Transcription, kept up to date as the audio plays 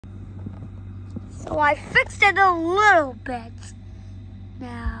So I fixed it a little bit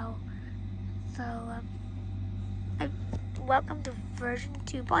now. So, welcome to version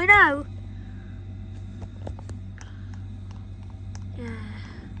 2.0. Yeah.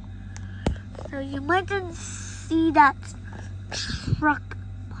 So you mightn't see that truck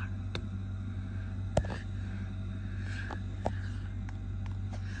part.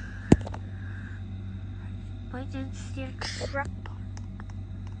 Mightn't see a truck part.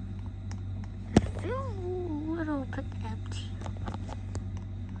 It feels a little bit empty.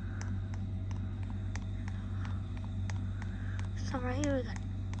 So right here we got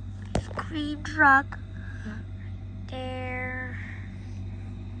this green truck. Right there.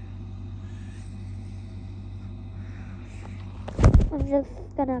 I'm just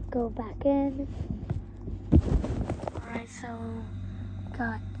gonna go back in. Alright, so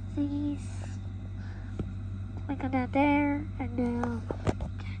got these. Click on that there, and now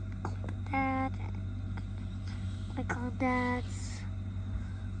click that. Click on that.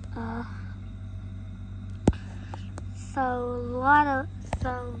 So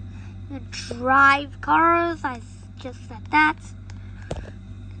you drive cars. I just said that.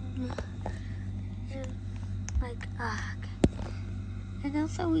 And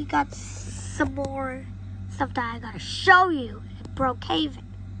also we got some more stuff that I gotta show you in Brookhaven.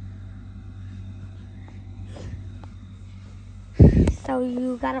 So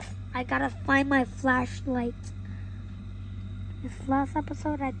I gotta find my flashlight. This last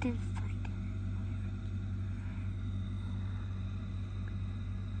episode I didn't find it.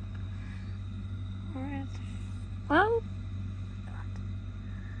 Where is it? Oh!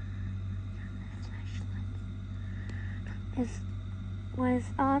 This was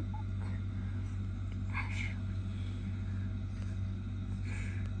on.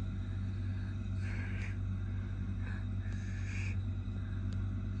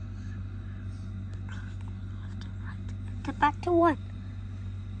 Back to 1.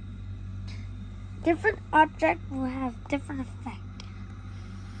 Different object will have different effect.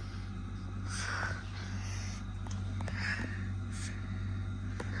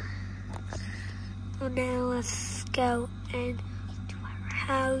 So now let's go into our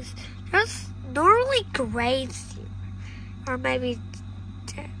house. There's normally graves here, or maybe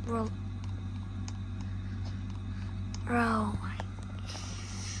oh my.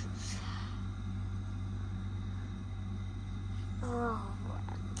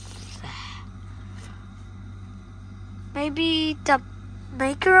 Maybe the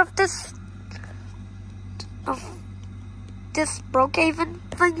maker of this Brookhaven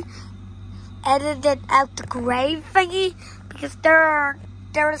thing edited out the grave thingy, because there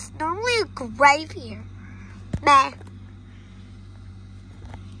is normally a grave here. Nah.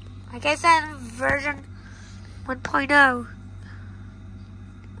 Like I said in version 1.0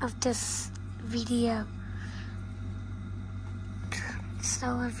 of this video.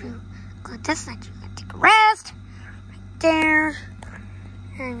 So if you go this side, you can take a rest. Right there.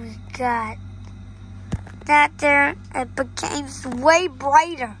 And we got that there. It became way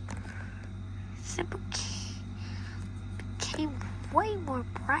brighter. It became way more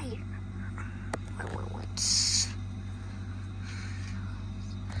brighter. Wait.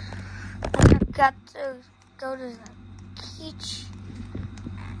 I've got to go to the beach.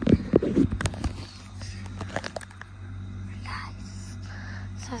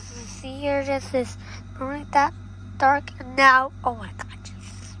 So as you see here, this is really that dark, and now, oh my god,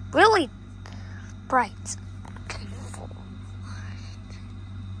 it's really bright. Okay,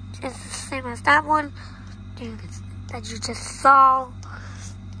 it's the same as that one that you just saw.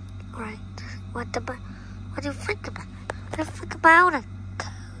 Alright, what do you think about it? What do you think about it?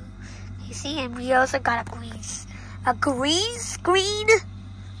 You see, and we also got a green screen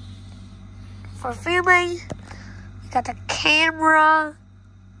for filming. We got the camera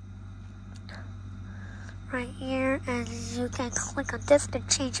right here, and you can click on this to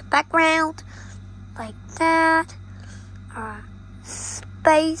change the background, like that, or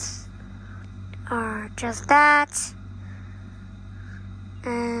space, or just that,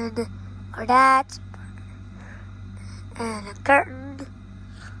 or that, and a curtain,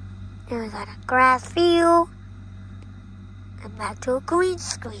 and we got a grass field, and back to a green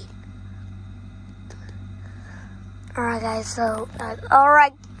screen. Alright guys, so, so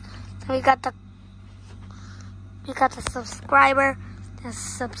we got the subscriber, the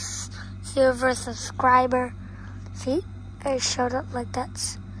silver subscriber. See? I showed up like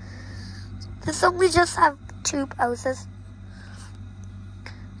that. This only just have 2 poses.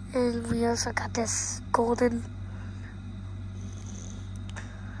 And we also got this golden.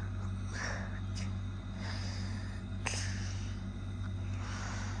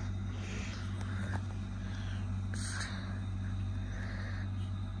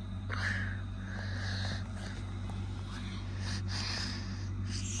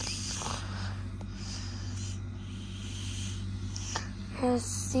 Here,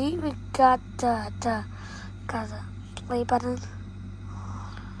 see, we got the play button.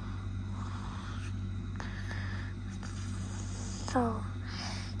 So,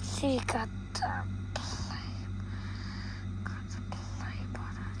 see, we got the play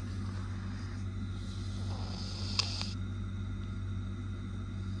button.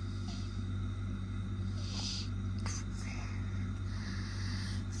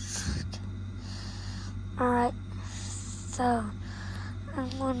 Alright, so I'm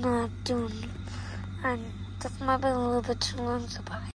gonna do, and this might be a little bit too long, so bye.